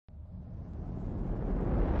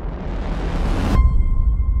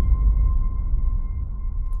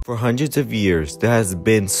For hundreds of years, there has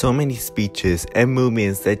been so many speeches and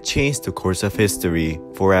movements that changed the course of history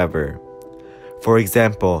forever. For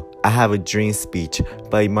example, I Have a Dream speech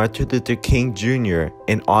by Martin Luther King Jr.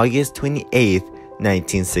 in August 28,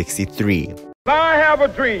 1963. I have a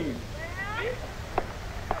dream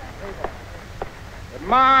that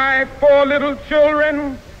my 4 little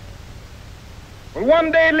children will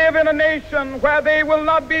one day live in a nation where they will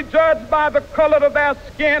not be judged by the color of their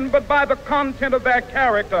skin, but by the content of their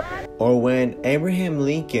character. Or when Abraham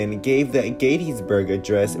Lincoln gave the Gettysburg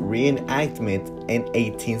Address reenactment in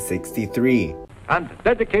 1863. And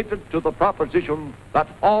dedicated to the proposition that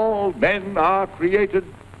all men are created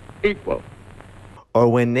equal. Or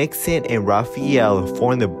when Nixon and Raphael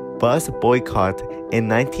formed the bus boycott in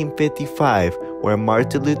 1955, where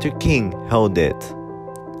Martin Luther King held it.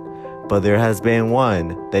 But there has been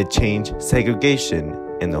one that changed segregation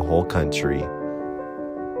in the whole country.